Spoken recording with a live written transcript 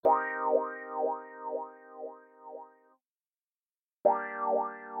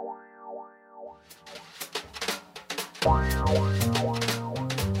Hello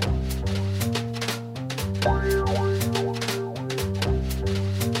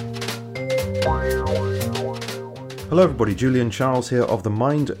everybody, Julian Charles here of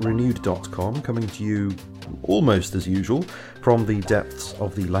themindrenewed.com, coming to you almost as usual from the depths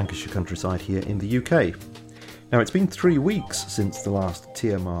of the Lancashire countryside here in the UK. Now, it's been 3 weeks since the last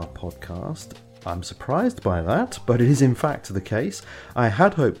TMR podcast. I'm surprised by that, but it is in fact the case. I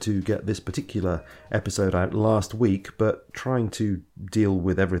had hoped to get this particular episode out last week, but trying to deal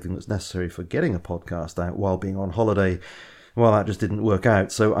with everything that's necessary for getting a podcast out while being on holiday, well, that just didn't work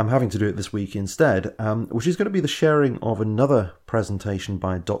out, so I'm having to do it this week instead, which is going to be the sharing of another presentation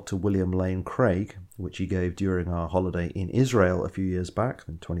by Dr. William Lane Craig, which he gave during our holiday in Israel a few years back,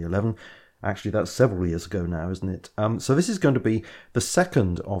 in 2011. Actually, that's several years ago now, isn't it? So this is going to be the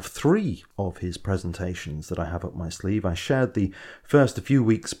second of 3 of his presentations that I have up my sleeve. I shared the first a few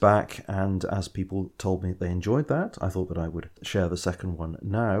weeks back, and as people told me they enjoyed that, I thought that I would share the second one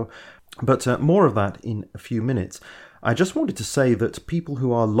now. But more of that in a few minutes. I just wanted to say that people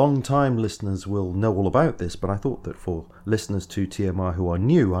who are long-time listeners will know all about this, but I thought that for listeners to TMR who are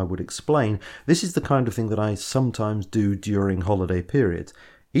new, I would explain. This is the kind of thing that I sometimes do during holiday periods.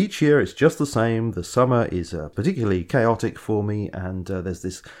 Each year it's just the same. The summer is particularly chaotic for me, and there's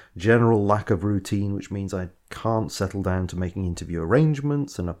this general lack of routine, which means I can't settle down to making interview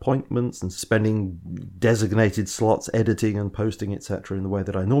arrangements and appointments and spending designated slots editing and posting, etc. in the way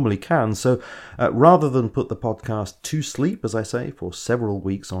that I normally can. So rather than put the podcast to sleep, as I say, for several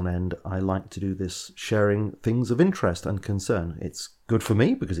weeks on end, I like to do this sharing things of interest and concern. It's good for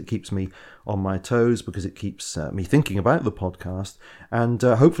me because it keeps me on my toes, because it keeps me thinking about the podcast, and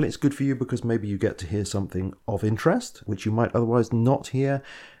hopefully it's good for you because maybe you get to hear something of interest which you might otherwise not hear,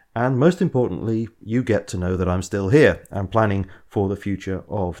 and most importantly you get to know that I'm still here and planning for the future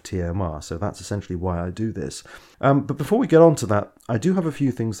of TMR. So that's essentially why I do this. But before we get on to that, I do have a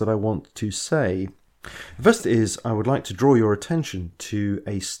few things that I want to say. The first is I would like to draw your attention to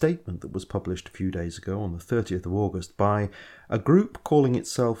a statement that was published a few days ago on the 30th of August by a group calling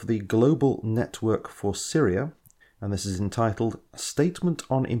itself the Global Network for Syria, and this is entitled Statement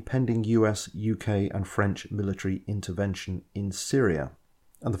on Impending US, UK and French Military Intervention in Syria.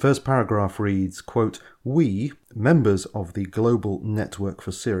 And the first paragraph reads, quote, "We, members of the Global Network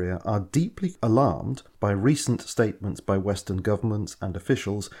for Syria, are deeply alarmed by recent statements by Western governments and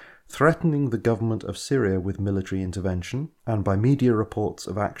officials threatening the government of Syria with military intervention, and by media reports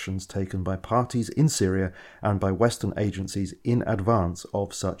of actions taken by parties in Syria and by Western agencies in advance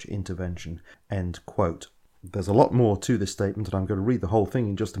of such intervention." End quote. There's a lot more to this statement, and I'm going to read the whole thing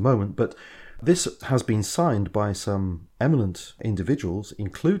in just a moment, but this has been signed by some eminent individuals,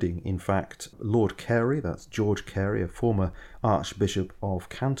 including, in fact, Lord Carey, that's George Carey, a former Archbishop of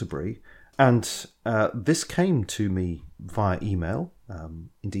Canterbury, and this came to me via email,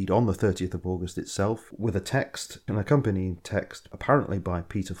 indeed on the 30th of August itself, with a text, an accompanying text, apparently by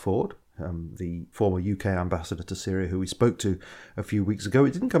Peter Ford, the former UK ambassador to Syria, who we spoke to a few weeks ago.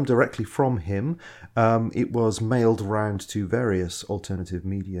 It didn't come directly from him. It was mailed round to various alternative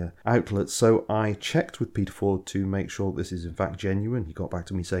media outlets. So I checked with Peter Ford to make sure this is in fact genuine. He got back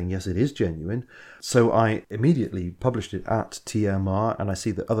to me saying, yes, it is genuine. So I immediately published it at TMR, and I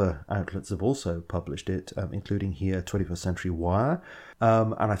see that other outlets have also published it, including here 21st Century Wire.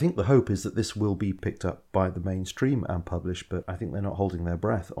 And I think the hope is that this will be picked up by the mainstream and published, but I think they're not holding their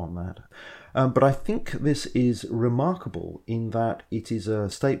breath on that. But I think this is remarkable in that it is a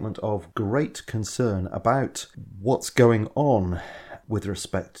statement of great concern about what's going on with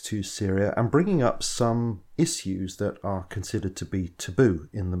respect to Syria and bringing up some issues that are considered to be taboo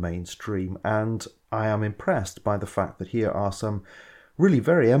in the mainstream. And I am impressed by the fact that here are some really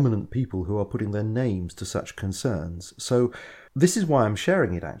very eminent people who are putting their names to such concerns. So this is why I'm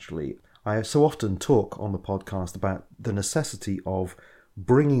sharing it, actually. I so often talk on the podcast about the necessity of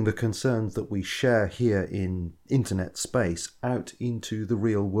bringing the concerns that we share here in internet space out into the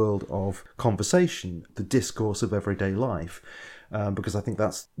real world of conversation, the discourse of everyday life, because I think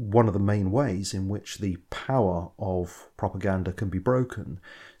that's one of the main ways in which the power of propaganda can be broken.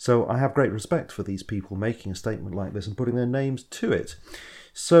 So I have great respect for these people making a statement like this and putting their names to it.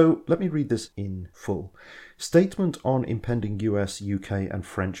 So let me read this in full. Statement on impending US, UK and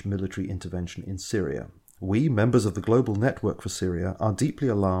French military intervention in Syria. We, members of the Global Network for Syria, are deeply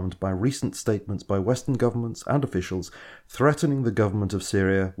alarmed by recent statements by Western governments and officials threatening the government of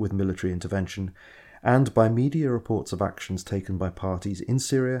Syria with military intervention, and by media reports of actions taken by parties in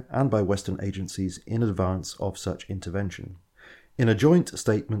Syria and by Western agencies in advance of such intervention. In a joint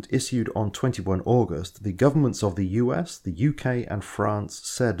statement issued on 21 August, the governments of the US, the UK and France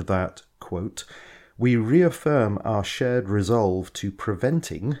said that, quote, We reaffirm our shared resolve to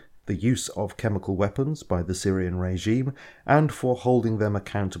preventing the use of chemical weapons by the Syrian regime and for holding them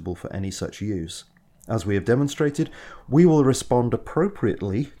accountable for any such use. As we have demonstrated, we will respond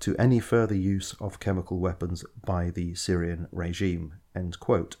appropriately to any further use of chemical weapons by the Syrian regime." End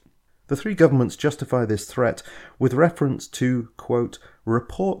quote. The three governments justify this threat with reference to, quote,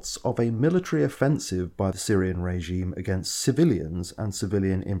 "reports of a military offensive by the Syrian regime against civilians and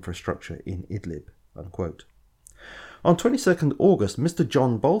civilian infrastructure in Idlib." Unquote. On 22nd August, Mr.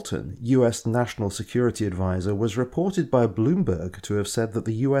 John Bolton, US National Security Advisor, was reported by Bloomberg to have said that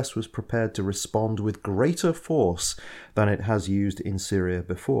the US was prepared to respond with greater force than it has used in Syria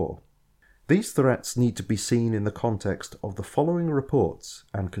before. These threats need to be seen in the context of the following reports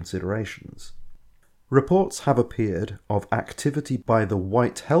and considerations. Reports have appeared of activity by the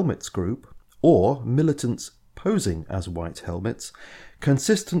White Helmets group, or militants posing as White Helmets,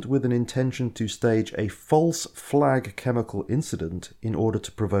 consistent with an intention to stage a false flag chemical incident in order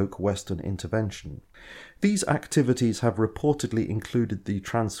to provoke Western intervention. These activities have reportedly included the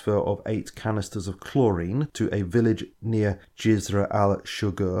transfer of 8 canisters of chlorine to a village near Jizr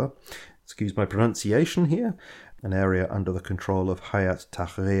al-Shugur, excuse my pronunciation here, an area under the control of Hayat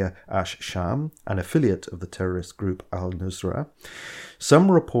Tahrir ash-Sham, an affiliate of the terrorist group al-Nusra.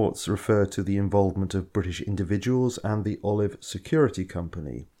 Some reports refer to the involvement of British individuals and the Olive Security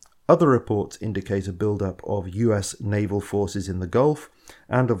Company. Other reports indicate a build-up of US naval forces in the Gulf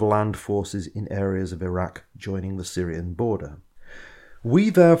and of land forces in areas of Iraq joining the Syrian border.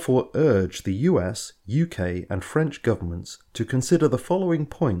 We therefore urge the US, UK and French governments to consider the following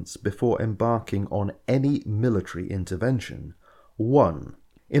points before embarking on any military intervention. 1.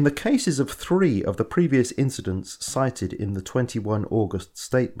 In the cases of 3 of the previous incidents cited in the 21 August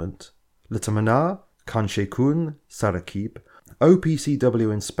statement, Litamana, Kanshekun, Sarakib,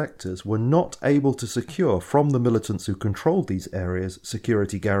 OPCW inspectors were not able to secure from the militants who controlled these areas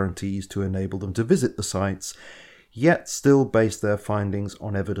security guarantees to enable them to visit the sites, yet still based their findings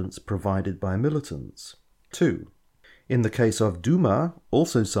on evidence provided by militants. 2. In the case of Duma,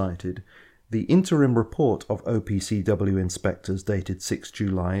 also cited, the interim report of OPCW inspectors dated 6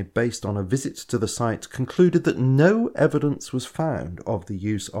 July, based on a visit to the site, concluded that no evidence was found of the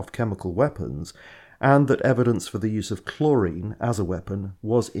use of chemical weapons, and that evidence for the use of chlorine as a weapon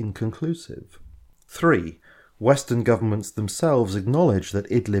was inconclusive. 3. Western governments themselves acknowledge that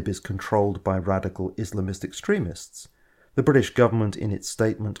Idlib is controlled by radical Islamist extremists. The British government, in its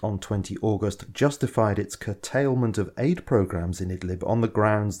statement on 20 August, justified its curtailment of aid programs in Idlib on the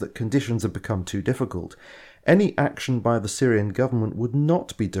grounds that conditions have become too difficult. Any action by the Syrian government would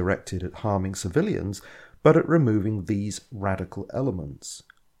not be directed at harming civilians, but at removing these radical elements.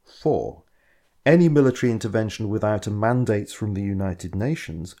 4. Any military intervention without a mandate from the United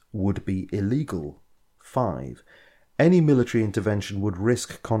Nations would be illegal. 5. Any military intervention would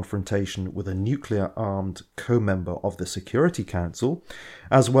risk confrontation with a nuclear-armed co-member of the Security Council,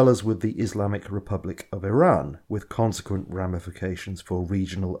 as well as with the Islamic Republic of Iran, with consequent ramifications for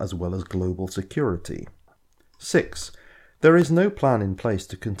regional as well as global security. 6. There is no plan in place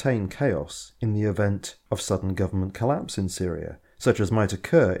to contain chaos in the event of sudden government collapse in Syria, such as might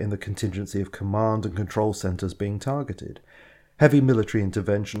occur in the contingency of command and control centres being targeted. Heavy military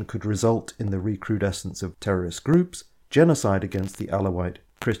intervention could result in the recrudescence of terrorist groups, genocide against the Alawite,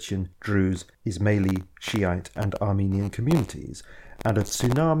 Christian, Druze, Ismaili, Shiite and Armenian communities, and a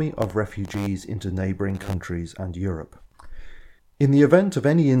tsunami of refugees into neighbouring countries and Europe. In the event of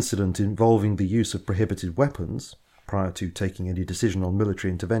any incident involving the use of prohibited weapons, prior to taking any decision on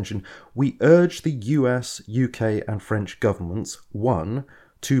military intervention, we urge the US, UK and French governments, 1.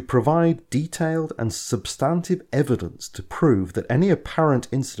 To provide detailed and substantive evidence to prove that any apparent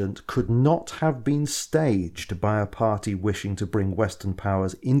incident could not have been staged by a party wishing to bring Western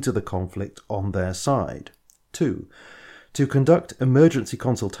powers into the conflict on their side. 2. To conduct emergency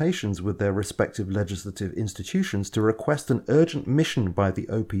consultations with their respective legislative institutions to request an urgent mission by the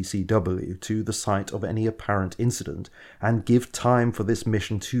OPCW to the site of any apparent incident and give time for this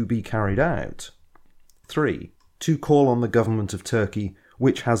mission to be carried out. 3. To call on the government of Turkey,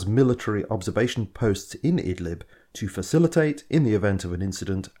 which has military observation posts in Idlib, to facilitate, in the event of an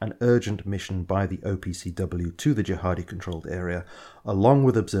incident, an urgent mission by the OPCW to the jihadi-controlled area, along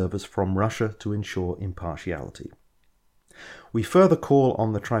with observers from Russia to ensure impartiality. We further call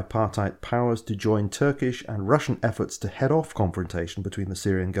on the tripartite powers to join Turkish and Russian efforts to head off confrontation between the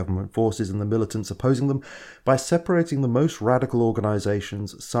Syrian government forces and the militants opposing them by separating the most radical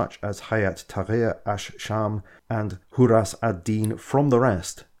organizations such as Hayat Tahrir ash-Sham and Huras ad-Din from the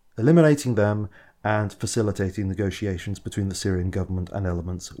rest, eliminating them and facilitating negotiations between the Syrian government and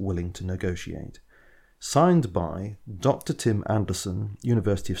elements willing to negotiate. signed by Dr. Tim Anderson,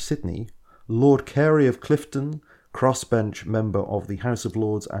 University of Sydney, Lord Carey of Clifton, crossbench member of the House of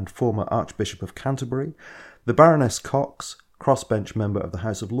Lords and former Archbishop of Canterbury, the Baroness Cox, crossbench member of the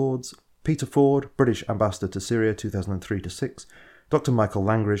House of Lords, Peter Ford, British Ambassador to Syria 2003-6, Dr. Michael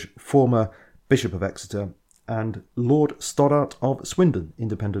Langridge, former Bishop of Exeter, and Lord Stoddart of Swindon,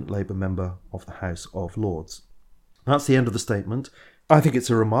 Independent Labour member of the House of Lords. That's the end of the statement. I think it's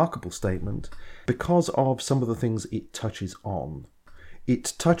a remarkable statement because of some of the things it touches on.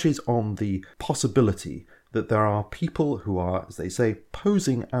 It touches on the possibility that there are people who are, as they say,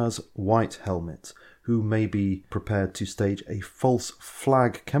 posing as white helmets, who may be prepared to stage a false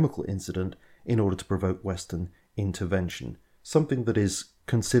flag chemical incident in order to provoke Western intervention. Something that is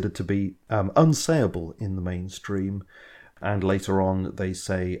considered to be unsayable in the mainstream. And later on, they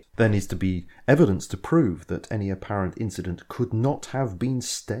say there needs to be evidence to prove that any apparent incident could not have been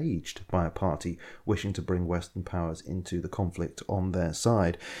staged by a party wishing to bring Western powers into the conflict on their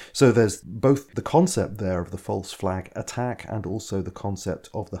side. So there's both the concept there of the false flag attack and also the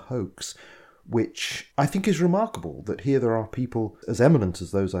concept of the hoax, which I think is remarkable that here there are people as eminent as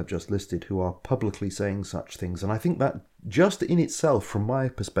those I've just listed who are publicly saying such things. And I think that just in itself, from my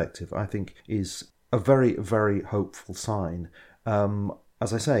perspective, I think is a very, very hopeful sign.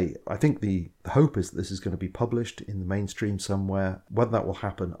 As I say, I think the hope is that this is going to be published in the mainstream somewhere. Whether that will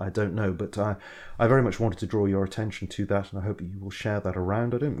happen, I don't know. But I very much wanted to draw your attention to that, and I hope that you will share that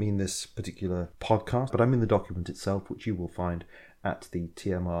around. I don't mean this particular podcast, but I mean the document itself, which you will find at the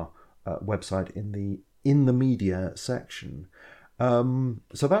TMR website in the media section.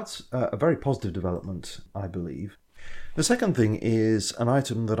 So that's a very positive development, I believe. The second thing is an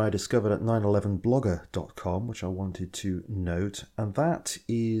item that I discovered at 911blogger.com, which I wanted to note, and that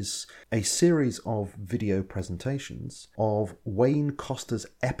is a series of video presentations of Wayne Costa's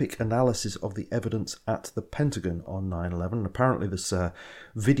epic analysis of the evidence at the Pentagon on 9/11. Apparently this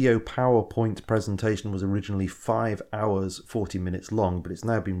video PowerPoint presentation was originally 5 hours, 40 minutes long, but it's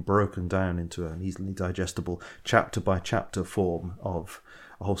now been broken down into an easily digestible chapter-by-chapter form of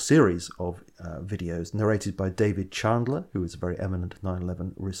a whole series of videos narrated by David Chandler, who is a very eminent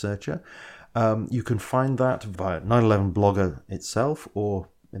 9/11 researcher. You can find that via 911blogger itself or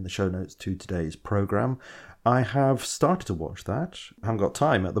in the show notes to today's program. I have started to watch that. I haven't got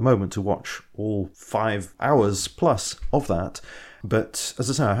time at the moment to watch all 5 hours plus of that. But as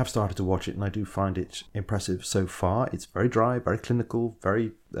I say, I have started to watch it and I do find it impressive so far. It's very dry, very clinical,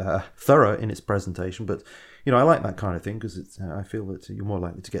 very thorough in its presentation. But, you know, I like that kind of thing because I feel that you're more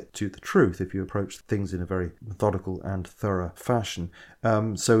likely to get to the truth if you approach things in a very methodical and thorough fashion.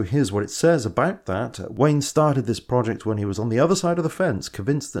 So here's what it says about that. Wayne started this project when he was on the other side of the fence,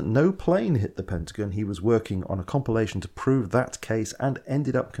 convinced that no plane hit the Pentagon. He was working on a compilation to prove that case and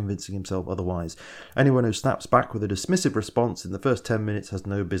ended up convincing himself otherwise. Anyone who snaps back with a dismissive response in the first 10 minutes has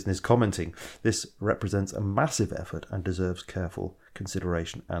no business commenting. This represents a massive effort and deserves careful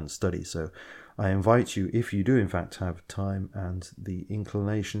consideration and study. So I invite you, if you do in fact have time and the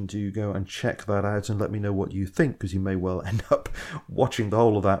inclination, to go and check that out and let me know what you think, because you may well end up watching the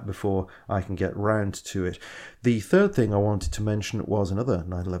whole of that before I can get round to it. The third thing I wanted to mention was another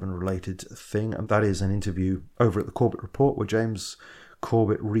 9/11 related thing, and that is an interview over at the Corbett Report where James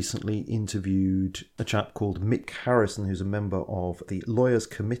Corbett recently interviewed a chap called Mick Harrison, who's a member of the Lawyers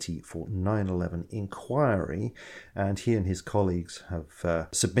Committee for 9/11 Inquiry, and he and his colleagues have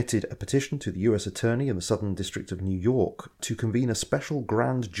submitted a petition to the US Attorney in the Southern District of New York to convene a special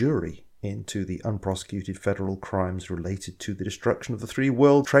grand jury into the unprosecuted federal crimes related to the destruction of the 3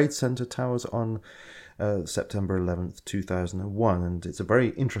 World Trade Center towers on September 11th, 2001. And it's a very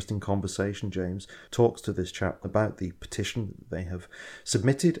interesting conversation. James talks to this chap about the petition that they have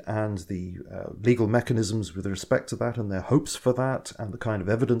submitted and the legal mechanisms with respect to that and their hopes for that and the kind of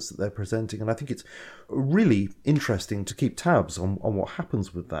evidence that they're presenting. And I think it's really interesting to keep tabs on what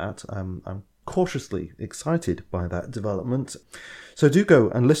happens with that. I'm cautiously excited by that development. So do go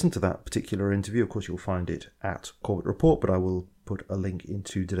and listen to that particular interview. Of course, you'll find it at Corbett Report, but I will put a link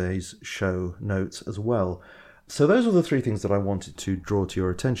into today's show notes as well. So those are the 3 things that I wanted to draw to your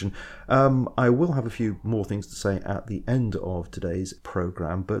attention. I will have a few more things to say at the end of today's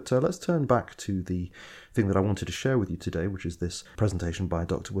program, but let's turn back to the thing that I wanted to share with you today, which is this presentation by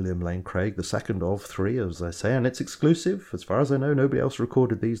Dr. William Lane Craig, the second of 3, as I say, and it's exclusive. As far as I know, nobody else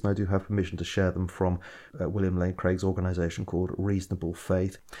recorded these, and I do have permission to share them from William Lane Craig's organisation called Reasonable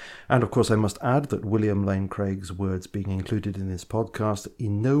Faith. And of course, I must add that William Lane Craig's words being included in this podcast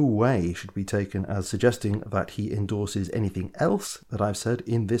in no way should be taken as suggesting that he endorses anything else that I've said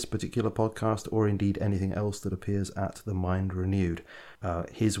in this particular podcast, or indeed anything else that appears at The Mind Renewed.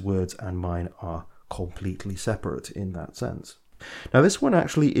 His words and mine are completely separate in that sense. Now, this one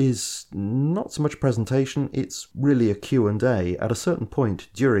actually is not so much a presentation, it's really a Q&A. At a certain point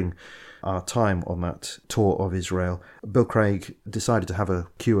during our time on that tour of Israel, Bill Craig decided to have a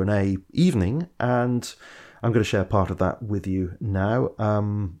Q&A evening, and I'm going to share part of that with you now.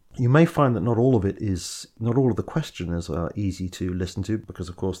 You may find that not all of the questioners are easy to listen to, because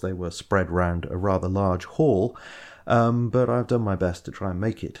of course they were spread around a rather large hall, but I've done my best to try and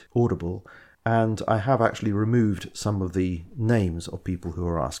make it audible. And I have actually removed some of the names of people who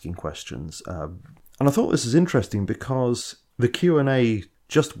are asking questions. And I thought this is interesting because the Q&A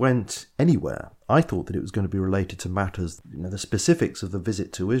just went anywhere. I thought that it was going to be related to matters, the specifics of the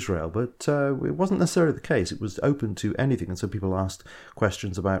visit to Israel, but it wasn't necessarily the case. It was open to anything, and so people asked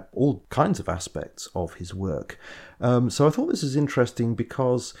questions about all kinds of aspects of his work. So I thought this is interesting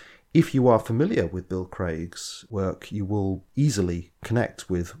because if you are familiar with Bill Craig's work, you will easily connect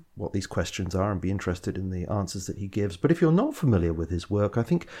with what these questions are and be interested in the answers that he gives. But if you're not familiar with his work, I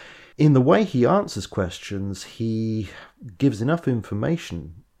think in the way he answers questions, he gives enough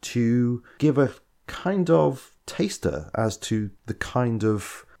information to give a kind of taster as to the kind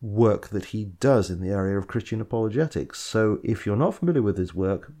of work that he does in the area of Christian apologetics. So if you're not familiar with his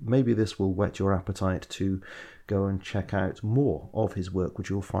work, maybe this will whet your appetite to go and check out more of his work, which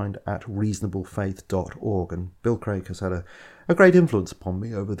you'll find at reasonablefaith.org. And Bill Craig has had a great influence upon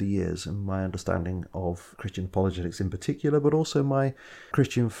me over the years and my understanding of Christian apologetics in particular, but also my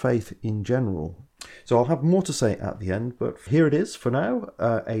Christian faith in general. So I'll have more to say at the end, but here it is for now,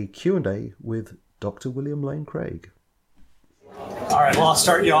 a Q&A with Dr. William Lane Craig. All right, well, I'll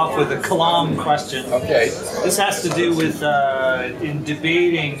start you off with a Kalam question. Okay. This has to do with in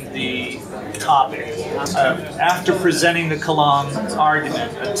debating the topic. After presenting the Kalam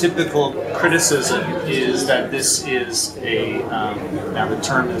argument, a typical criticism is that this is now the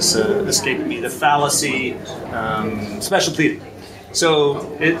term is escaping me, the fallacy, special pleading.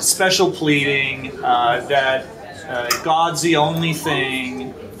 So it's special pleading that God's the only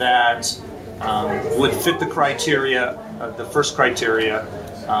thing that would fit the criteria, the first criteria,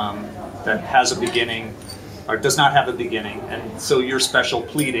 that has a beginning or does not have a beginning, and so you're special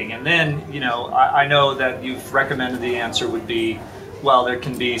pleading. And then, I know that you've recommended the answer would be, well, there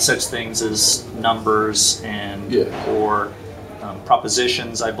can be such things as numbers or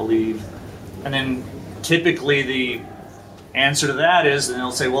propositions, I believe. And then typically the answer to that is, and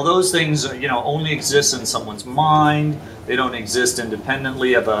they'll say, well, those things, only exist in someone's mind. They don't exist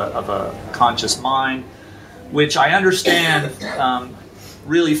independently of a conscious mind, which I understand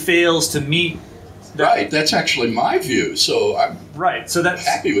really fails to meet. Right, that's actually my view, so I'm that's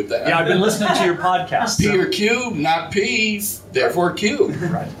happy with that. Yeah, I've been listening to your podcast. P or Q, not P, therefore Q.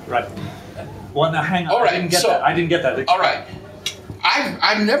 Right. Well, now hang on. All right, I didn't get that. All right.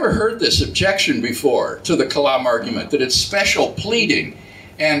 I've never heard this objection before to the Kalam argument, that it's special pleading.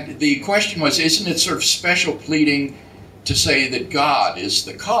 And the question was, isn't it sort of special pleading to say that God is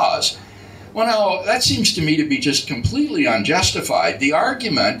the cause? Well, now, that seems to me to be just completely unjustified. The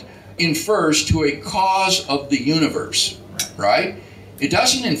argument infers to a cause of the universe, right? It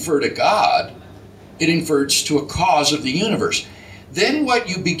doesn't infer to God. It infers to a cause of the universe. Then what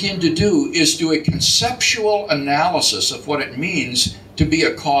you begin to do is do a conceptual analysis of what it means to be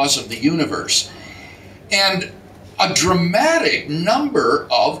a cause of the universe. And a dramatic number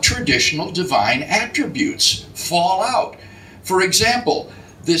of traditional divine attributes fall out. For example,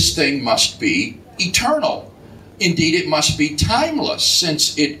 this thing must be eternal. Indeed, it must be timeless,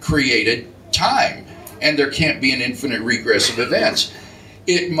 since it created time, and there can't be an infinite regress of events.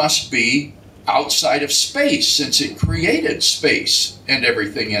 It must be outside of space, since it created space and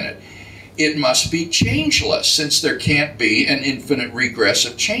everything in it. It must be changeless, since there can't be an infinite regress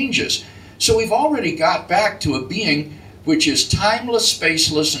of changes. So we've already got back to a being which is timeless,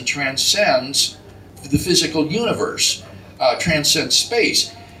 spaceless, and transcends the physical universe, transcends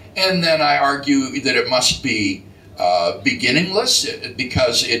space. And then I argue that it must be beginningless,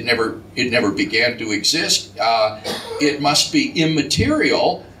 because it never began to exist. It must be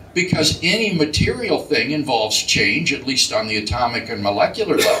immaterial, because any material thing involves change, at least on the atomic and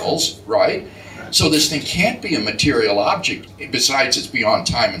molecular levels, right? So this thing can't be a material object. Besides, it's beyond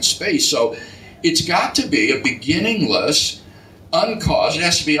time and space. So it's got to be a beginningless, uncaused. It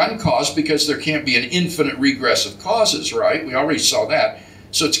has to be uncaused because there can't be an infinite regress of causes, right? We already saw that.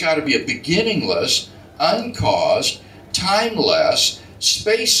 So it's got to be a beginningless, uncaused, timeless,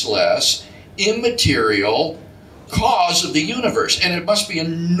 spaceless, immaterial cause of the universe. And it must be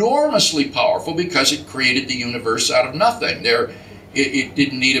enormously powerful because it created the universe out of nothing. It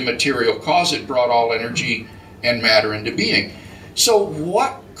didn't need a material cause. It brought all energy and matter into being. So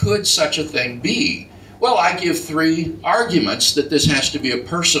what could such a thing be? Well, I give 3 arguments that this has to be a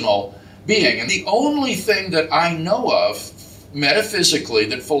personal being. And the only thing that I know of metaphysically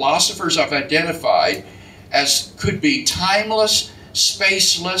that philosophers have identified as could be timeless,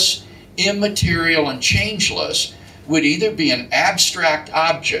 spaceless, immaterial, and changeless would either be an abstract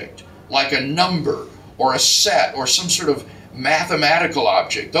object, like a number or a set or some sort of mathematical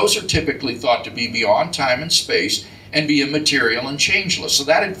object. Those are typically thought to be beyond time and space and be immaterial and changeless. So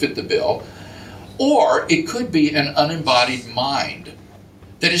that'd fit the bill. Or it could be an unembodied mind.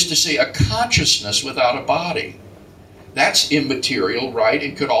 That is to say, a consciousness without a body. That's immaterial, right?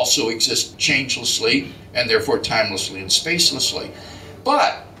 It could also exist changelessly and therefore timelessly and spacelessly.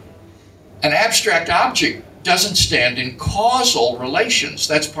 But an abstract object doesn't stand in causal relations.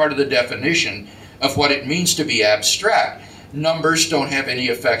 That's part of the definition of what it means to be abstract. Numbers don't have any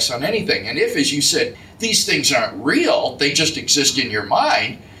effects on anything. And if, as you said, these things aren't real, they just exist in your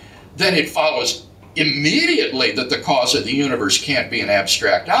mind, then it follows immediately that the cause of the universe can't be an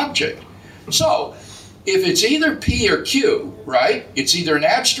abstract object. So, if it's either P or Q, right? It's either an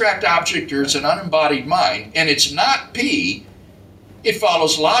abstract object or it's an unembodied mind, and it's not P, it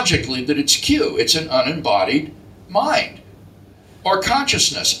follows logically that it's Q. It's an unembodied mind or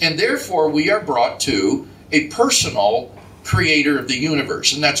consciousness. And therefore, we are brought to a personal creator of the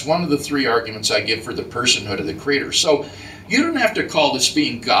universe. And that's one of the 3 arguments I give for the personhood of the creator. So you don't have to call this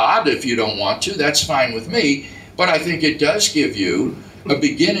being God if you don't want to. That's fine with me. But I think it does give you a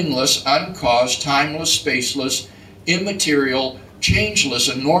beginningless, uncaused, timeless, spaceless, immaterial, changeless,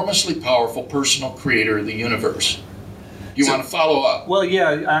 enormously powerful personal creator of the universe. You want to follow up? Well,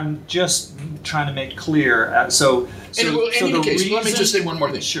 yeah, I'm just trying to make clear. In any case, let me just say one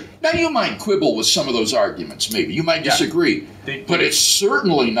more thing. Sure. Now, you might quibble with some of those arguments, maybe. You might disagree. But it's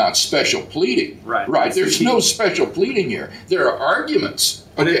certainly not special pleading. Right. There's no special pleading here. There are arguments.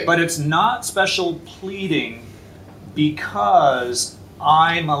 But it's not special pleading because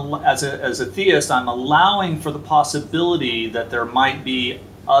as a theist, I'm allowing for the possibility that there might be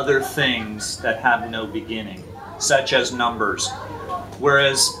other things that have no beginning, such as numbers.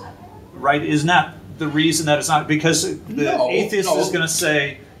 Whereas, right, isn't that the reason that it's not? Because the atheist is going to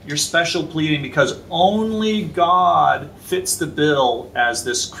say you're special pleading because only God fits the bill as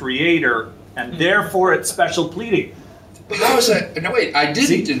this creator, and therefore it's special pleading. How is that? No, wait, I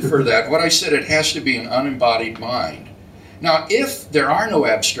didn't infer that. What I said, it has to be an unembodied mind. Now, if there are no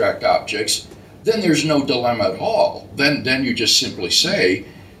abstract objects, then there's no dilemma at all. Then you just simply say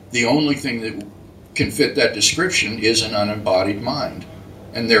the only thing that can fit that description is an unembodied mind,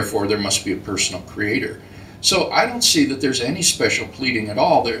 and therefore there must be a personal creator. So I don't see that there's any special pleading at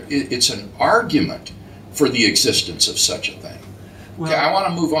all. It's an argument for the existence of such a thing. Well, okay, I want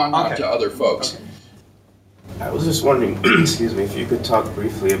to move on now to other folks. Okay. I was just wondering, excuse me, if you could talk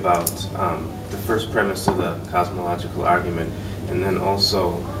briefly about the first premise of the cosmological argument, and then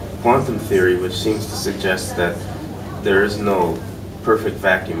also quantum theory, which seems to suggest that there is no perfect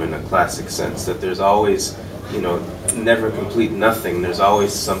vacuum in a classic sense, that there's always, never complete nothing. There's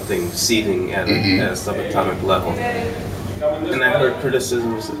always something seething at a subatomic level. And I heard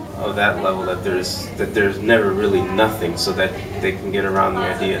criticisms of that level that there's never really nothing, so that they can get around the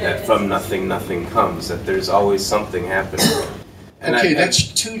idea that from nothing, nothing comes, that there's always something happening. And that's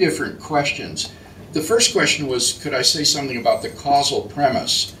 2 different questions. The first question was, could I say something about the causal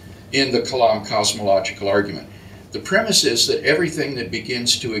premise in the Kalam cosmological argument? The premise is that everything that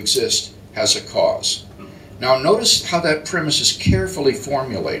begins to exist has a cause. Now notice how that premise is carefully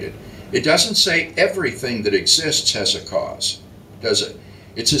formulated. It doesn't say everything that exists has a cause, does it?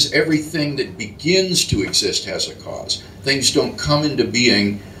 It says everything that begins to exist has a cause. Things don't come into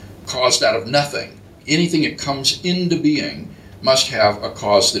being caused out of nothing. Anything that comes into being must have a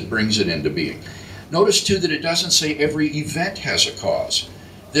cause that brings it into being. Notice too that it doesn't say every event has a cause.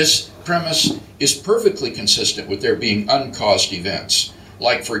 This premise is perfectly consistent with there being uncaused events,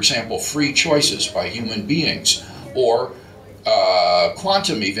 like, for example, free choices by human beings, or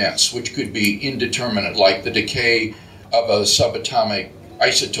quantum events, which could be indeterminate, like the decay of a subatomic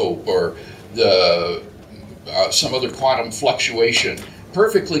isotope or some other quantum fluctuation,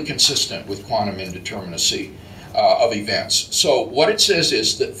 perfectly consistent with quantum indeterminacy of events. So what it says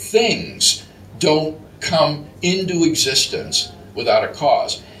is that things don't come into existence without a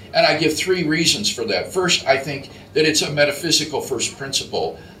cause. And I give 3 reasons for that. First, I think that it's a metaphysical first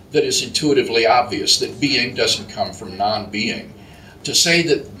principle that is intuitively obvious, that being doesn't come from non-being. To say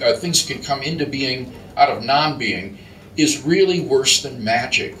that things can come into being out of non-being is really worse than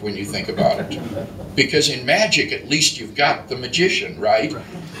magic when you think about it. Because in magic, at least you've got the magician, right?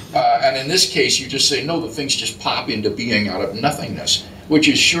 And in this case, you just say, no, the things just pop into being out of nothingness. which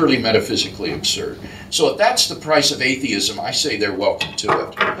is surely metaphysically absurd. So if that's the price of atheism, I say they're welcome to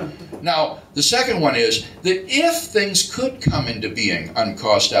it. Now, the second one is that if things could come into being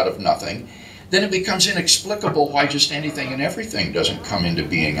uncaused out of nothing, then it becomes inexplicable why just anything and everything doesn't come into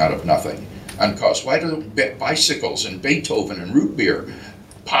being out of nothing, uncaused. Why do bicycles and Beethoven and root beer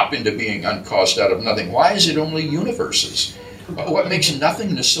pop into being uncaused out of nothing? Why is it only universes? What makes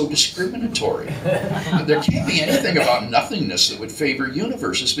nothingness so discriminatory? There can't be anything about nothingness that would favor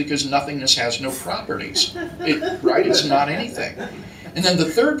universes because nothingness has no properties, right? It's not anything. And then the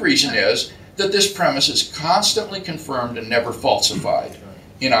third reason is that this premise is constantly confirmed and never falsified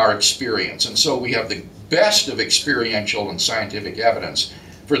in our experience. And so we have the best of experiential and scientific evidence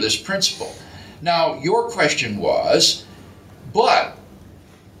for this principle. Now, your question was, but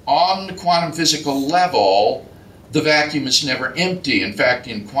on the quantum physical level, the vacuum is never empty. In fact,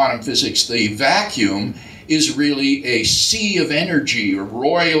 in quantum physics, the vacuum is really a sea of energy, a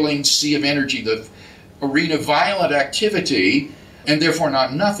roiling sea of energy, the arena of violent activity, and therefore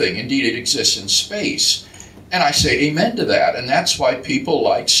not nothing. Indeed, it exists in space. And I say amen to that. And that's why people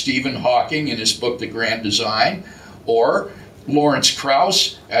like Stephen Hawking in his book, The Grand Design, or Lawrence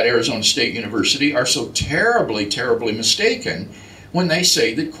Krauss at Arizona State University are so terribly, terribly mistaken when they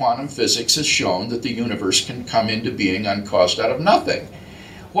say that quantum physics has shown that the universe can come into being uncaused out of nothing.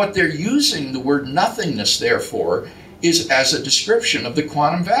 What they're using the word nothingness, therefore, is as a description of the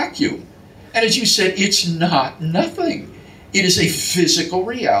quantum vacuum. And as you said, it's not nothing. It is a physical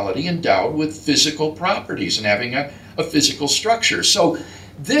reality endowed with physical properties and having a physical structure. So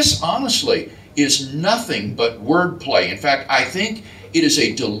this, honestly, is nothing but wordplay. In fact, I think it is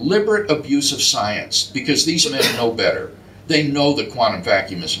a deliberate abuse of science because these men know better. They know the quantum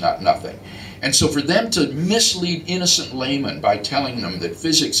vacuum is not nothing. And so for them to mislead innocent laymen by telling them that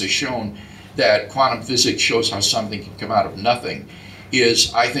physics has shown that quantum physics shows how something can come out of nothing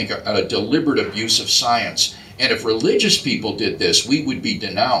is, I think, a deliberate abuse of science. And if religious people did this, we would be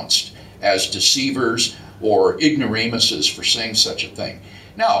denounced as deceivers or ignoramuses for saying such a thing.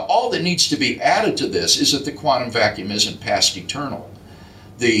 Now, all that needs to be added to this is that the quantum vacuum isn't past eternal.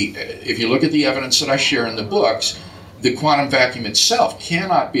 If you look at the evidence that I share in the books, the quantum vacuum itself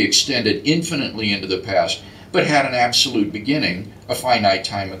cannot be extended infinitely into the past, but had an absolute beginning a finite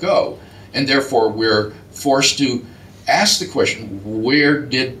time ago. And therefore, we're forced to ask the question, where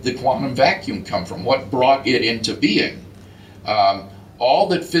did the quantum vacuum come from? What brought it into being? All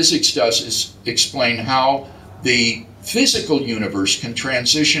that physics does is explain how the physical universe can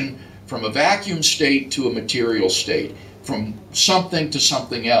transition from a vacuum state to a material state, from something to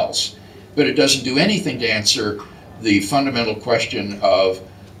something else. But it doesn't do anything to answer the fundamental question of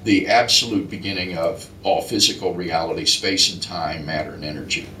the absolute beginning of all physical reality, space and time, matter and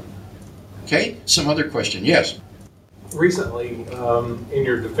energy. Okay, some other question? Yes? Recently, in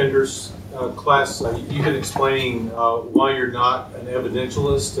your Defenders class, you've been explaining why you're not an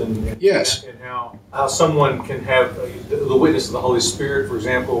evidentialist and yes, and how someone can have the witness of the Holy Spirit, for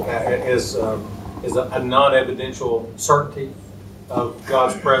example, as a non-evidential certainty of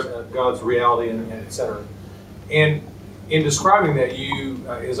God's reality, and et cetera. And in describing that, you,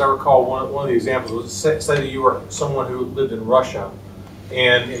 as I recall, one of the examples was say that you were someone who lived in Russia,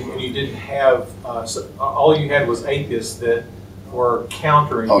 and you didn't have, all you had was atheists that were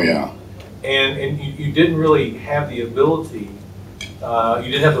countering. Oh, yeah. And you didn't really have the ability,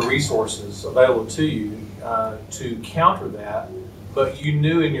 you didn't have the resources available to you to counter that, but you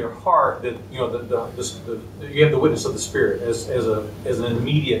knew in your heart that, you know, you have the witness of the Spirit as an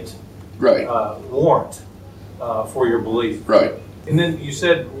immediate right. Warrant for your belief. Right. And then you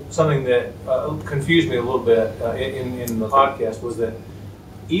said something that confused me a little bit in the podcast, was that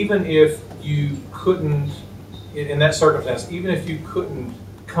even if you couldn't, in that circumstance, even if you couldn't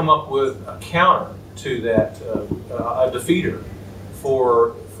come up with a counter to that, a defeater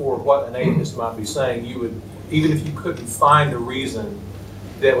for what an atheist might be saying, you would, even if you couldn't find a reason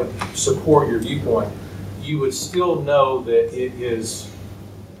that would support your viewpoint, you would still know that it is,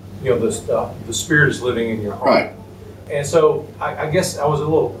 you know, the Spirit is living in your heart. Right. And so I guess I was a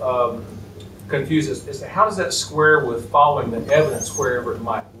little confused as to how does that square with following the evidence wherever it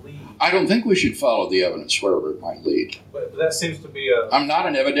might lead? I don't think we should follow the evidence wherever it might lead. But that seems to be a... I'm not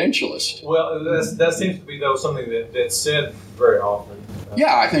an evidentialist. Well, that seems to be, though, something that's said very often.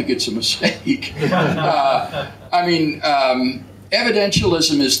 Yeah, I think it's a mistake. I mean,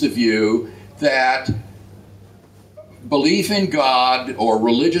 evidentialism is the view that belief in God or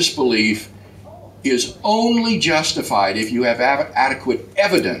religious belief is only justified if you have adequate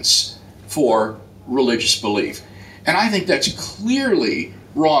evidence for religious belief. And I think that's clearly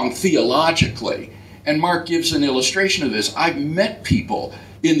wrong theologically. And Mark gives an illustration of this. I've met people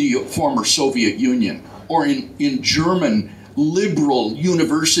in the former Soviet Union or in German liberal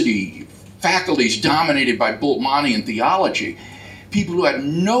university faculties dominated by Bultmannian theology, people who had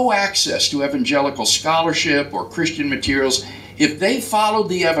no access to evangelical scholarship or Christian materials. If they followed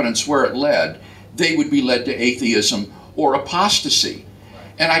the evidence where it led, they would be led to atheism or apostasy.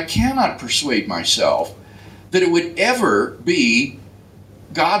 And I cannot persuade myself that it would ever be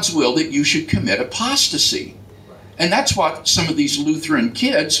God's will that you should commit apostasy. And that's what some of these Lutheran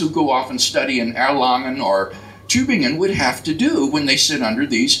kids who go off and study in Erlangen or Tübingen would have to do when they sit under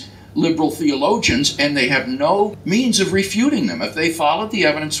these liberal theologians, and they have no means of refuting them. If they followed the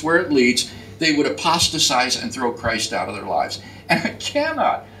evidence where it leads, they would apostatize and throw Christ out of their lives. And I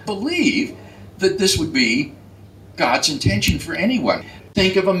cannot believe that this would be God's intention for anyone.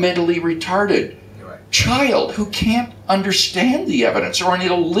 Think of a mentally retarded child who can't understand the evidence, or an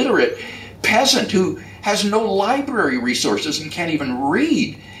illiterate peasant who has no library resources and can't even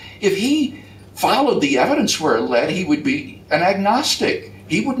read. If he followed the evidence where it led, he would be an agnostic.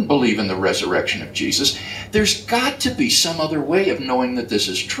 He wouldn't believe in the resurrection of Jesus. There's got to be some other way of knowing that this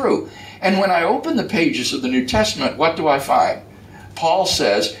is true. And when I open the pages of the New Testament, what do I find? Paul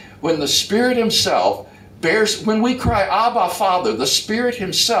says, when the Spirit himself bears, when we cry, Abba, Father, the Spirit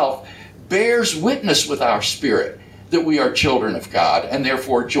himself bears witness with our spirit that we are children of God and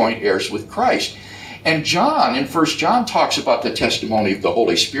therefore joint heirs with Christ. And John, in 1 John, talks about the testimony of the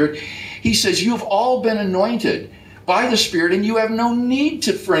Holy Spirit. He says, you've all been anointed by the Spirit, and you have no need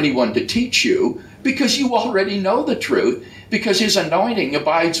for anyone to teach you, because you already know the truth, because his anointing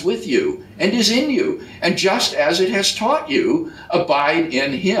abides with you and is in you. And just as it has taught you, abide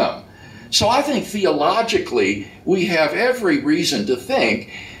in him. So I think theologically, we have every reason to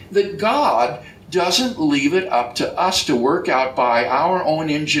think that God doesn't leave it up to us to work out by our own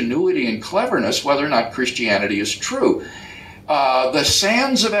ingenuity and cleverness whether or not Christianity is true. The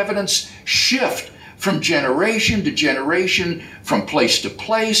sands of evidence shift from generation to generation, from place to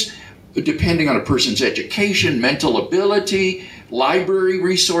place, depending on a person's education, mental ability, library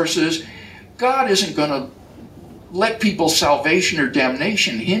resources. God isn't going to let people's salvation or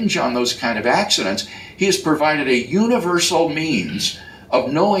damnation hinge on those kind of accidents. He has provided a universal means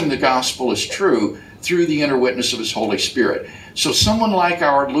of knowing the gospel is true through the inner witness of his Holy Spirit. So someone like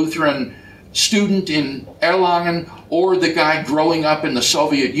our Lutheran student in Erlangen, or the guy growing up in the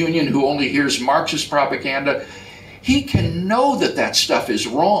Soviet Union who only hears Marxist propaganda, he can know that that stuff is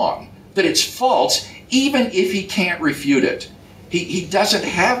wrong, that it's false, even if he can't refute it. He doesn't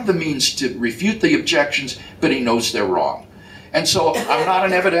have the means to refute the objections, but he knows they're wrong. And so I'm not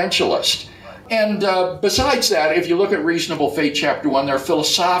an evidentialist. And besides that, if you look at Reasonable Faith Chapter 1, there are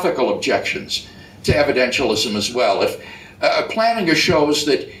philosophical objections to evidentialism as well. If Plantinga shows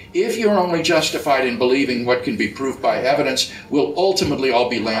that if you're only justified in believing what can be proved by evidence, we'll ultimately all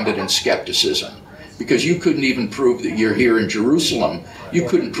be landed in skepticism. Because you couldn't even prove that you're here in Jerusalem. You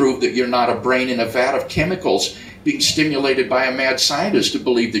couldn't prove that you're not a brain in a vat of chemicals being stimulated by a mad scientist to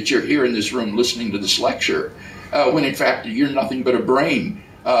believe that you're here in this room listening to this lecture, when in fact you're nothing but a brain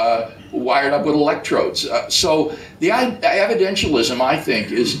wired up with electrodes. So the evidentialism, I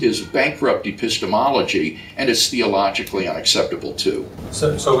think, is bankrupt epistemology, and it's theologically unacceptable too.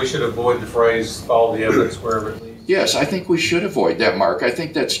 So we should avoid the phrase, follow the evidence wherever it leads? Yes, I think we should avoid that, Mark. I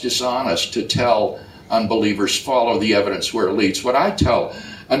think that's dishonest to tell unbelievers, follow the evidence where it leads. What I tell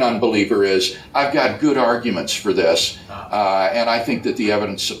an unbeliever is, I've got good arguments for this, and I think that the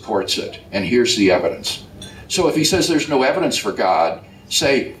evidence supports it, and here's the evidence. So if he says there's no evidence for God,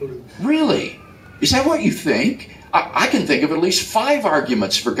 say, really? Is that what you think? I can think of at least 5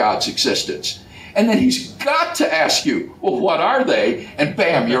 arguments for God's existence. And then he's got to ask you, well, what are they? And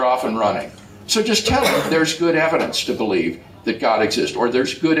bam, you're off and running. So just tell him there's good evidence to believe that God exists, or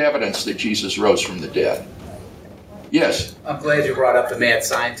there's good evidence that Jesus rose from the dead. Yes? I'm glad you brought up the mad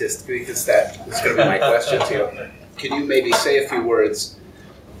scientist, because that was going to be my question to you. Can you maybe say a few words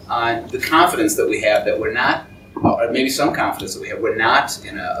on the confidence that we have that we're not, or maybe some confidence that we have, we're not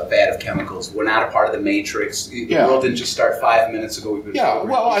in a vat of chemicals, we're not a part of the matrix, the world didn't just start 5 minutes ago.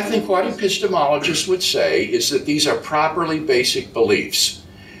 Well, I think what epistemologists would say is that these are properly basic beliefs.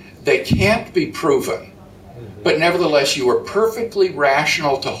 They can't be proven, but nevertheless you are perfectly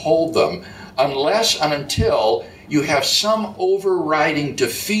rational to hold them unless and until you have some overriding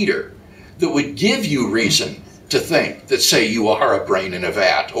defeater that would give you reason to think that, say, you are a brain in a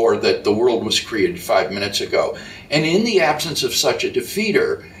vat, or that the world was created 5 minutes ago. And in the absence of such a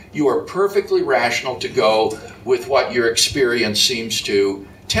defeater, you are perfectly rational to go with what your experience seems to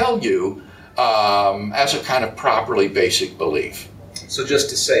tell you as a kind of properly basic belief. So just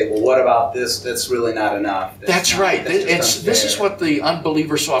to say, well, what about this? That's really not enough. That's right. This is what the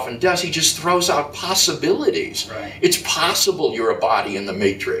unbeliever so often does. He just throws out possibilities. Right. It's possible you're a body in the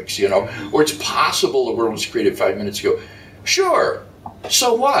matrix, or it's possible the world was created 5 minutes ago. Sure.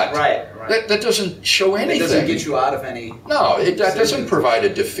 So what? Right. That doesn't show anything. It doesn't get you out of any... No, that doesn't provide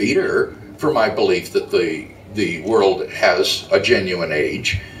a defeater for my belief that the world has a genuine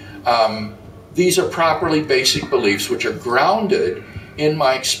age. These are properly basic beliefs which are grounded in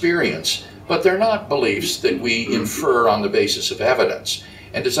my experience, but they're not beliefs that we infer on the basis of evidence.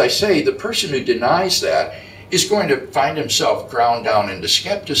 And as I say, the person who denies that is going to find himself ground down into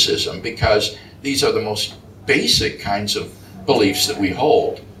skepticism, because these are the most basic kinds of beliefs that we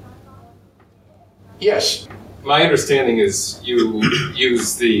hold. Yes? My understanding is you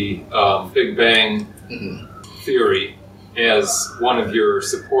use the Big Bang theory as one of your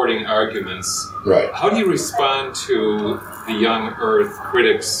supporting arguments. Right. How do you respond to the young Earth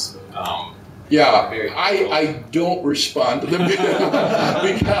critics? I don't respond to them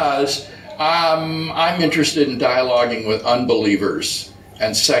because I'm interested in dialoguing with unbelievers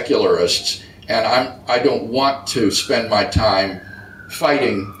and secularists, and I don't want to spend my time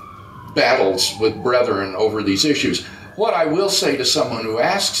fighting battles with brethren over these issues. What I will say to someone who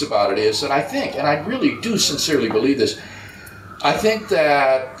asks about it is that I think, and I really do sincerely believe this, I think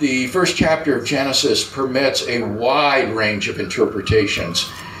that the first chapter of Genesis permits a wide range of interpretations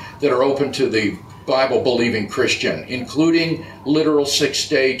that are open to the Bible-believing Christian, including literal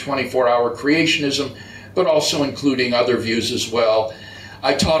 6-day, 24-hour creationism, but also including other views as well.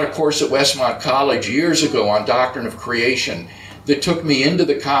 I taught a course at Westmont College years ago on doctrine of creation that took me into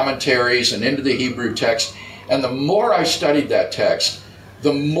the commentaries and into the Hebrew text, and the more I studied that text,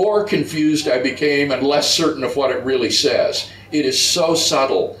 the more confused I became and less certain of what it really says. It is so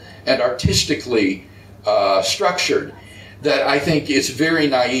subtle and artistically structured that I think it's very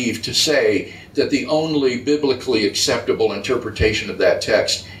naive to say that the only biblically acceptable interpretation of that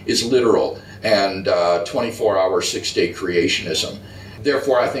text is literal and 24-hour, 6-day creationism.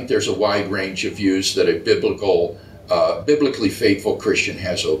 Therefore, I think there's a wide range of views that a biblically faithful Christian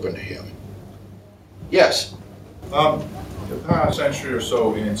has open to him. Yes? The past century or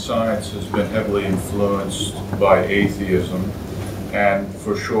so in science has been heavily influenced by atheism, and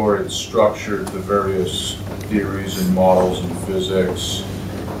for sure it's structured the various theories and models in physics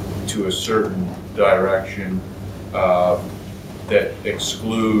to a certain direction that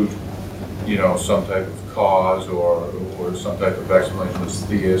exclude, some type of cause or some type of explanation that's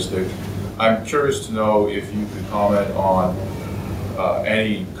theistic. I'm curious to know if you could comment on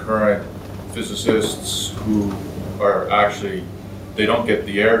any current physicists who are actually, they don't get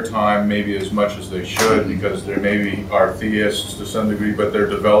the airtime maybe as much as they should because they maybe are theists to some degree, but they're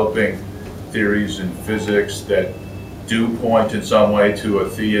developing theories in physics that do point in some way to a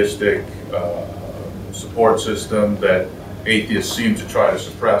theistic support system that atheists seem to try to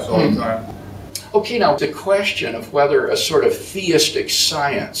suppress all the time. Okay, now the question of whether a sort of theistic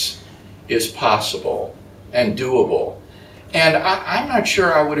science is possible and doable. And I'm not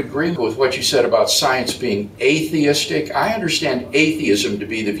sure I would agree with what you said about science being atheistic. I understand atheism to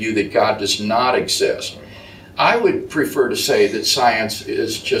be the view that God does not exist. I would prefer to say that science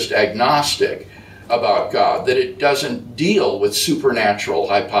is just agnostic about God, that it doesn't deal with supernatural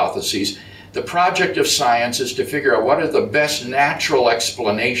hypotheses. The project of science is to figure out what are the best natural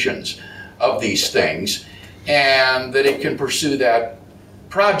explanations of these things, and that it can pursue that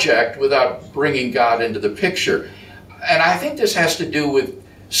project without bringing God into the picture. And I think this has to do with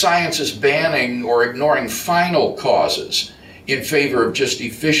science's banning or ignoring final causes in favor of just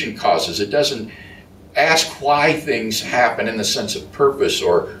efficient causes. It doesn't ask why things happen in the sense of purpose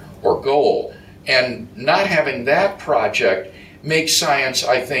or goal. And not having that project makes science,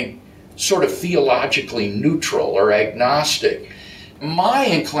 I think, sort of theologically neutral or agnostic. My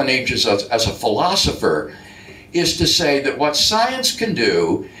inclination as a philosopher is to say that what science can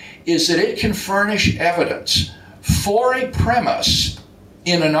do is that it can furnish evidence for a premise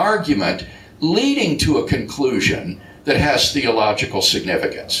in an argument leading to a conclusion that has theological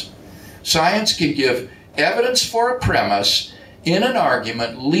significance. Science can give evidence for a premise in an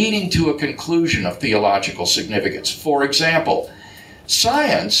argument leading to a conclusion of theological significance. For example,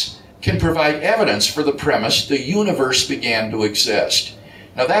 science can provide evidence for the premise the universe began to exist.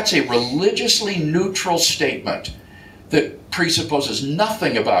 Now that's a religiously neutral statement that presupposes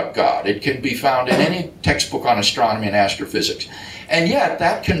nothing about God. It can be found in any textbook on astronomy and astrophysics. And yet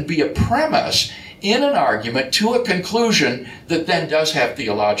that can be a premise in an argument to a conclusion that then does have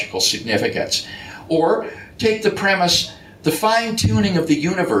theological significance. Or take the premise, the fine-tuning of the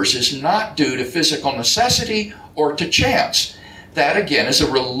universe is not due to physical necessity or to chance. that again is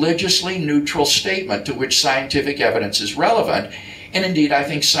a religiously neutral statement to which scientific evidence is relevant. And indeed, I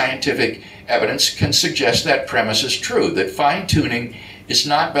think scientific evidence can suggest that premise is true, that fine-tuning is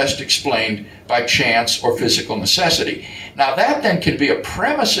not best explained by chance or physical necessity. Now, that then can be a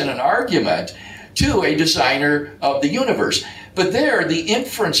premise in an argument to a designer of the universe. But there, the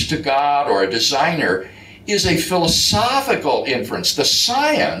inference to God or a designer is a philosophical inference. The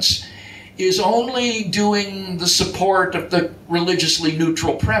science is only doing the support of the religiously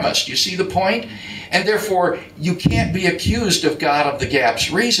neutral premise. Do you see the point? And therefore, you can't be accused of God of the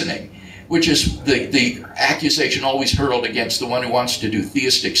gaps reasoning, which is the accusation always hurled against the one who wants to do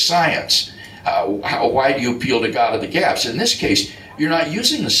theistic science. Why do you appeal to God of the gaps? In this case, you're not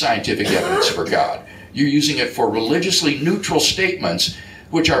using the scientific evidence for God. You're using it for religiously neutral statements,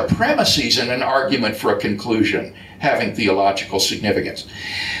 which are premises in an argument for a conclusion having theological significance.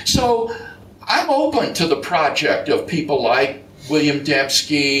 So I'm open to the project of people like William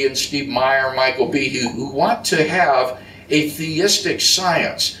Dembski and Steve Meyer, Michael Behe, who want to have a theistic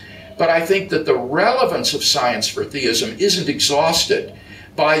science. But I think that the relevance of science for theism isn't exhausted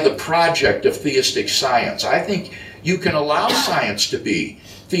by the project of theistic science. I think you can allow science to be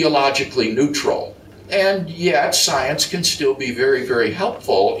theologically neutral, and yet science can still be very, very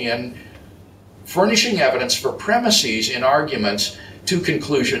helpful in furnishing evidence for premises in arguments to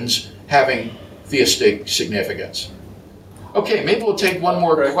conclusions having theistic significance. Okay, maybe we'll take one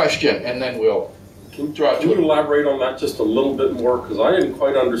more question and then we'll draw to it. Can you elaborate on that just a little bit more? Because I didn't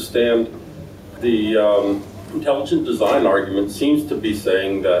quite understand the intelligent design argument. Seems to be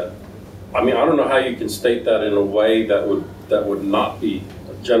saying that, I mean, I don't know how you can state that in a way that would not be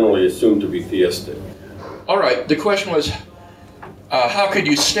generally assumed to be theistic. All right, the question was, how could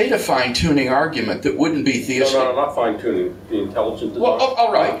you state a fine-tuning argument that wouldn't be theistic? No, not fine-tuning, the intelligent design. Well,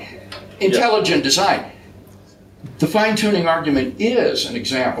 all right, intelligent design. The fine-tuning argument is an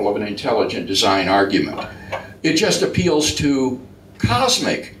example of an intelligent design argument. It just appeals to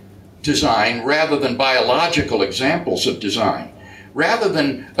cosmic design rather than biological examples of design. Rather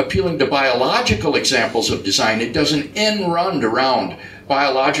than appealing to biological examples of design, it does an end run around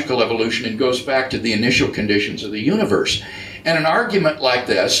biological evolution and goes back to the initial conditions of the universe. And an argument like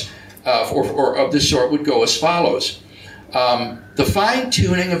this, or of this sort, would go as follows. The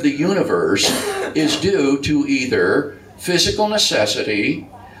fine-tuning of the universe is due to either physical necessity,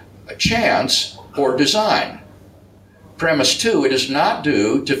 chance, or design. Premise 2, it is not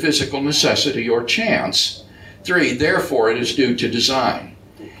due to physical necessity or chance. 3, therefore, it is due to design.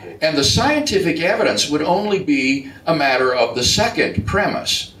 And the scientific evidence would only be a matter of the second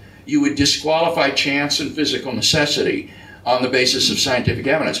premise. You would disqualify chance and physical necessity on the basis of scientific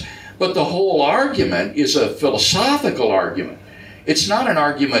evidence. But the whole argument is a philosophical argument. It's not an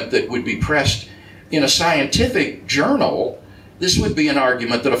argument that would be pressed in a scientific journal. This would be an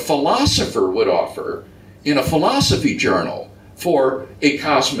argument that a philosopher would offer in a philosophy journal for a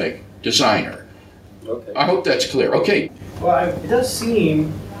cosmic designer. Okay. I hope that's clear. Okay. Well, it does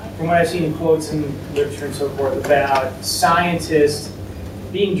seem, from what I've seen in quotes and literature and so forth, about scientists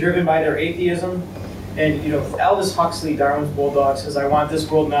being driven by their atheism. And, Aldous Huxley, Darwin's Bulldog, says, I want this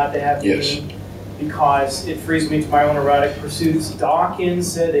world not to have meaning because it frees me to my own erotic pursuits.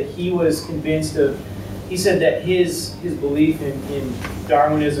 Dawkins said that he was convinced he said that his belief in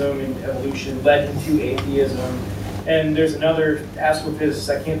Darwinism and evolution led him to atheism. And there's another astrophysicist,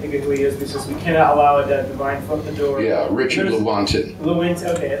 I can't think of who he is, but he says, we cannot allow a divine foot in the door. Yeah, Richard Lewontin.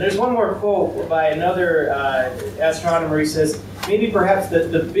 Okay, and there's one more quote by another astronomer. He says, maybe perhaps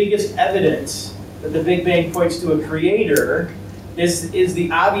the biggest evidence that the Big Bang points to a creator is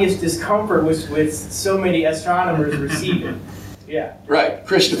the obvious discomfort with so many astronomers receiving. Yeah. Right,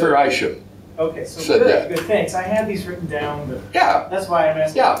 Christopher Isham. Okay, so good, thanks. I had these written down, but that's why I'm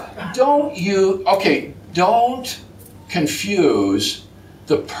asking. Yeah, don't confuse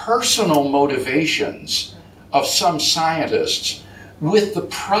the personal motivations of some scientists with the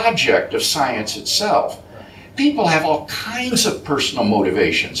project of science itself. People have all kinds of personal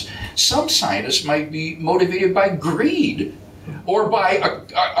motivations. Some scientists might be motivated by greed or by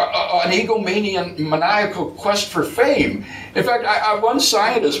an egomaniac, maniacal quest for fame. In fact, one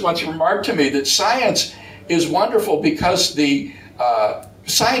scientist once remarked to me that science is wonderful because the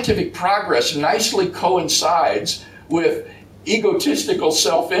scientific progress nicely coincides with egotistical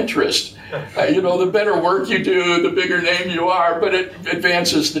self-interest. The better work you do, the bigger name you are, but it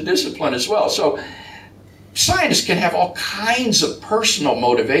advances the discipline as well. So scientists can have all kinds of personal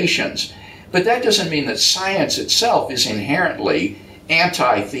motivations, but that doesn't mean that science itself is inherently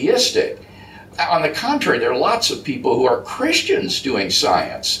anti-theistic. On the contrary, there are lots of people who are Christians doing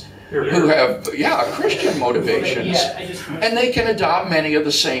science who have, Christian motivations. And they can adopt many of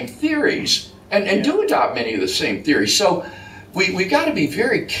the same theories and do adopt many of the same theories. So we got to be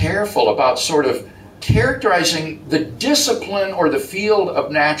very careful about sort of characterizing the discipline or the field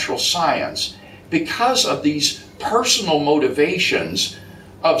of natural science because of these personal motivations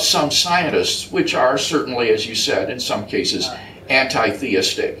of some scientists, which are certainly, as you said, in some cases,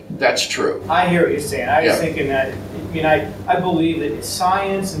 anti-theistic. That's true. I hear what you're saying. I was thinking that, I believe that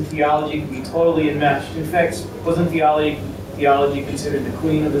science and theology can be totally enmeshed. In fact, wasn't theology considered the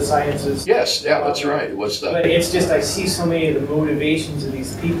queen of the sciences? Yes, that's right. It was But it's just, I see so many of the motivations of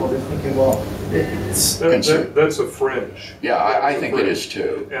these people. They're thinking, well, it's... That's a fringe. Yeah, I think it is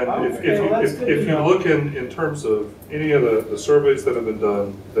too. And if you look in terms of any of the surveys that have been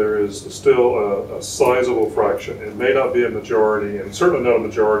done, there is still a sizable fraction. It may not be a majority, and certainly not a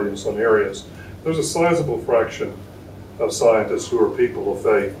majority in some areas. There's a sizable fraction of scientists who are people of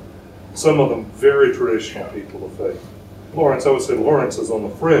faith, some of them very traditional people of faith. Lawrence, I would say Lawrence is on the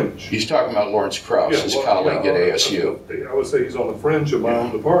fringe. He's talking about Lawrence Krauss, his colleague at ASU. I would say he's on the fringe of my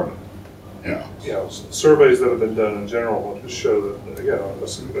own department. Yeah. Surveys that have been done in general will just show that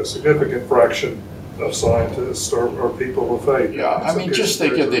a significant fraction of scientists are people of faith. Yeah, I mean, just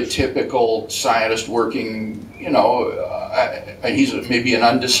think of the typical scientist working, he's maybe an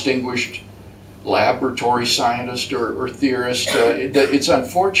undistinguished laboratory scientist or theorist. It's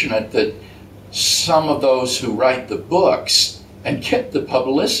unfortunate that some of those who write the books and get the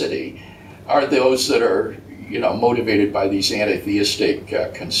publicity are those that are, motivated by these anti-theistic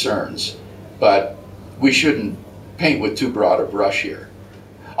concerns. But we shouldn't paint with too broad a brush here.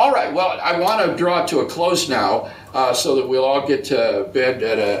 All right, well, I want to draw to a close now so that we'll all get to bed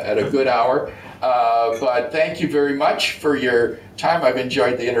at a good hour. But thank you very much for your time. I've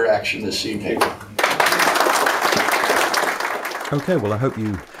enjoyed the interaction this evening. Okay, well, I hope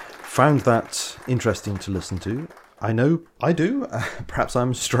you found that interesting to listen to. I know I do. Perhaps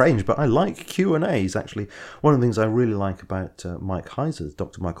I'm strange, but I like Q&As. Actually, one of the things I really like about Dr. Michael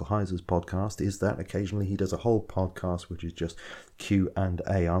Heiser's podcast is that occasionally he does a whole podcast which is just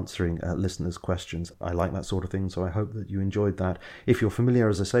Q&A, answering listeners' questions. I like that sort of thing, so I hope that you enjoyed that. If you're familiar,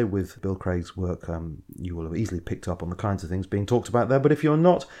 as I say, with Bill Craig's work, you will have easily picked up on the kinds of things being talked about there. But if you're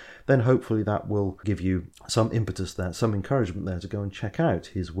not, then hopefully that will give you some impetus there, some encouragement there to go and check out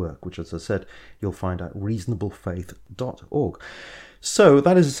his work, which, as I said, you'll find at reasonablefaith.org. So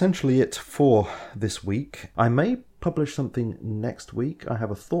that is essentially it for this week. I may publish something next week. I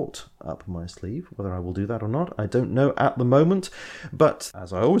have a thought up my sleeve. Whether I will do that or not, I don't know at the moment. But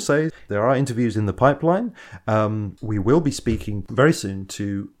as I always say, there are interviews in the pipeline. We will be speaking very soon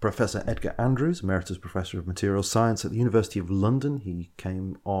to Professor Edgar Andrews, Emeritus Professor of Materials Science at the University of London. He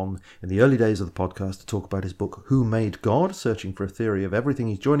came on in the early days of the podcast to talk about his book, Who Made God? Searching for a Theory of Everything.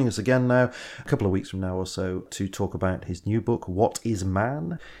 He's joining us again now, a couple of weeks from now or so, to talk about his new book, What is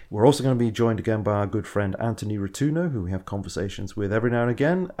Man? We're also going to be joined again by our good friend Anthony Rotuno, who we have conversations with every now and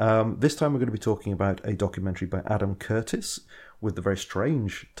again. This time we're going to be talking about a documentary by Adam Curtis with the very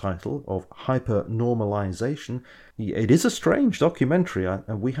strange title of Hypernormalization. It is a strange documentary,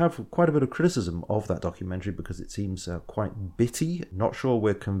 and we have quite a bit of criticism of that documentary because it seems quite bitty. Not sure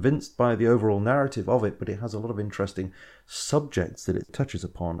we're convinced by the overall narrative of it, but it has a lot of interesting subjects that it touches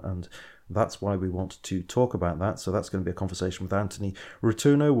upon, and that's why we want to talk about that. So that's going to be a conversation with Anthony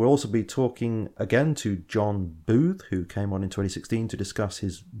Rotuno. We'll also be talking again to John Booth, who came on in 2016 to discuss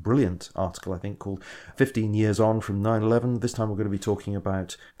his brilliant article, I think, called 15 Years On from 9/11. This time we're going to be talking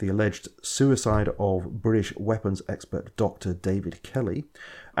about the alleged suicide of British weapons expert Dr. David Kelly.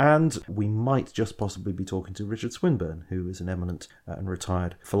 And we might just possibly be talking to Richard Swinburne, who is an eminent and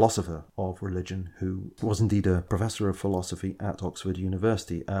retired philosopher of religion, who was indeed a professor of philosophy at Oxford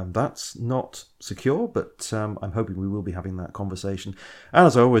University. That's not secure, but I'm hoping we will be having that conversation. And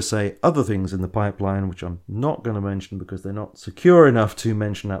as I always say, other things in the pipeline, which I'm not going to mention because they're not secure enough to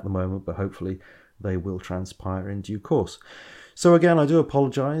mention at the moment, but hopefully they will transpire in due course. So again, I do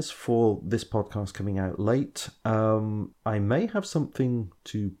apologise for this podcast coming out late. I may have something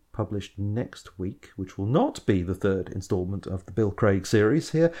to publish next week, which will not be the third instalment of the Bill Craig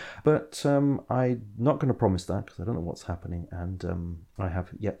series here, but I'm not going to promise that because I don't know what's happening, and I have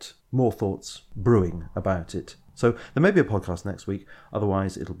yet more thoughts brewing about it. So there may be a podcast next week,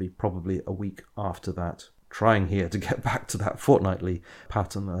 otherwise it'll be probably a week after that, trying here to get back to that fortnightly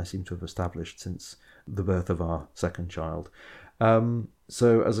pattern that I seem to have established since the birth of our second child.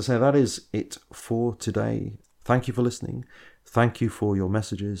 So as I say, that is it for today. Thank you for listening. Thank you for your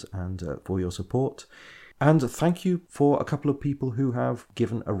messages and for your support. And thank you for a couple of people who have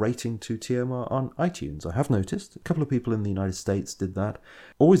given a rating to TMR on iTunes. I have noticed a couple of people in the United States did that.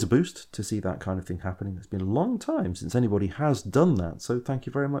 Always a boost to see that kind of thing happening. It's been a long time since anybody has done that, so thank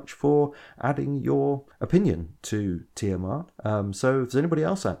you very much for adding your opinion to TMR. So if there's anybody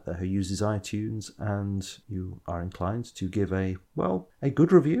else out there who uses iTunes and you are inclined to give a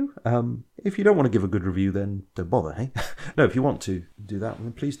good review, if you don't want to give a good review, then don't bother, hey? No, if you want to do that,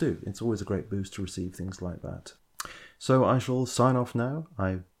 then please do. It's always a great boost to receive things like that. So I shall sign off now.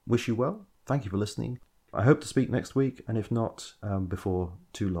 I wish you well. Thank you for listening. I hope to speak next week, and if not, before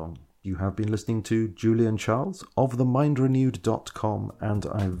too long. You have been listening to Julian Charles of themindrenewed.com, and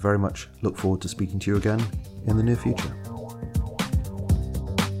I very much look forward to speaking to you again in the near future.